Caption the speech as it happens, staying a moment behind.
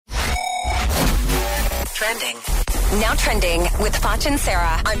trending. Now trending with Foch and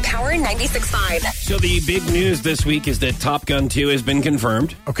Sarah on Power 96.5. So the big news this week is that Top Gun 2 has been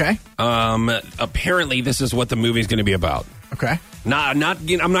confirmed. Okay. Apparently, this is what the movie is going to be about. Okay. I'm not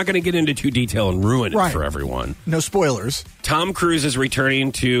going to get into too detail and ruin it for everyone. No spoilers. Tom Cruise is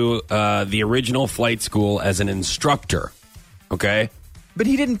returning to the original flight school as an instructor. Okay. But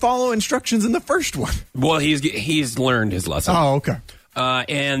he didn't follow instructions in the first one. Well, he's learned his lesson. Oh, okay.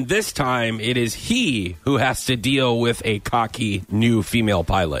 And this time, it is he who has to deal with a cocky new female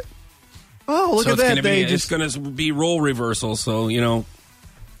pilot. Oh, look so at that. It's going to be role reversal, so, you know.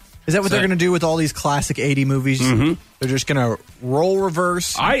 Is that what they're going to do with all these classic 80 movies? Mm-hmm. They're just going to role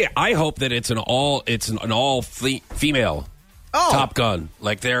reverse? I hope that it's an all female Top Gun.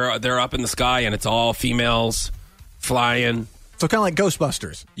 Like, they're up in the sky, and it's all females flying. So kind of like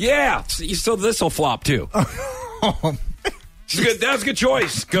Ghostbusters. Yeah. So this will flop, too. Good. That was a good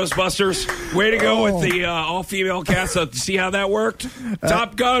choice, Ghostbusters. Way to go with the all-female cast. So see how that worked?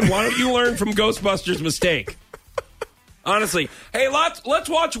 Top Gun, why don't you learn from Ghostbusters' mistake? Honestly. Hey, let's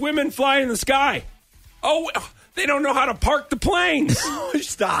watch women fly in the sky. Oh, they don't know how to park the planes.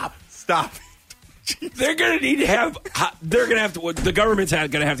 Stop. They're going to need to have, the government's going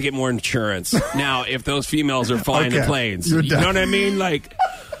to have to get more insurance now if those females are flying the planes. You know what I mean? Like,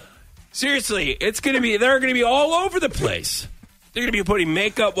 seriously, they're going to be all over the place. They're going to be putting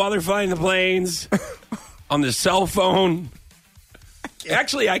makeup while they're flying the planes, on their cell phone.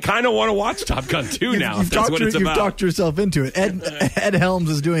 Actually, I kind of want to watch Top Gun 2 now. That's what it's about. You've talked yourself into it. Ed Helms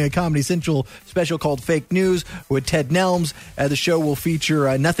is doing a Comedy Central special called Fake News with Ted Nelms. The show will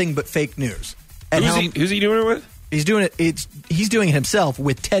feature nothing but fake news. Who's he doing it with? He's doing it himself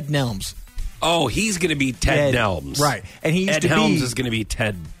with Ted Nelms. Oh, he's going to be Ted Nelms. Right. And Ed Helms is going to be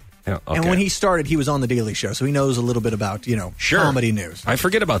Ted. Okay. And when he started, he was on The Daily Show, so he knows a little bit about, comedy news. I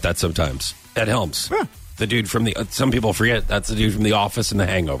forget about that sometimes. Ed Helms. Yeah. The dude from some people forget, that's the dude from The Office and The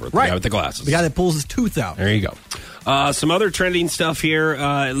Hangover. The guy with the glasses. The guy that pulls his tooth out. There you go. Some other trending stuff here.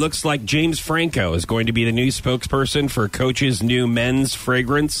 It looks like James Franco is going to be the new spokesperson for Coach's new men's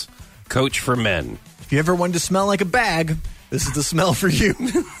fragrance, Coach for Men. If you ever wanted to smell like a bag, this is the smell for you.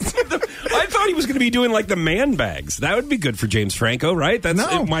 I thought he was going to be doing like the man bags. That would be good for James Franco, right? When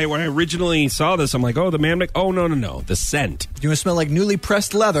I originally saw this, I'm like, oh, the man bag. Oh, no. The scent. If you want to smell like newly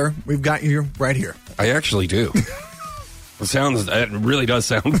pressed leather, we've got you right here. I actually do. It really does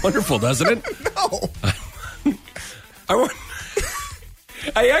sound wonderful, doesn't it? No.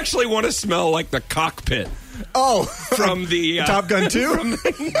 I actually want to smell like the cockpit. Oh, from the Top Gun 2?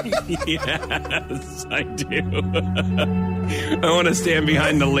 Yes, I do. I want to stand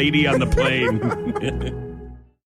behind the lady on the plane.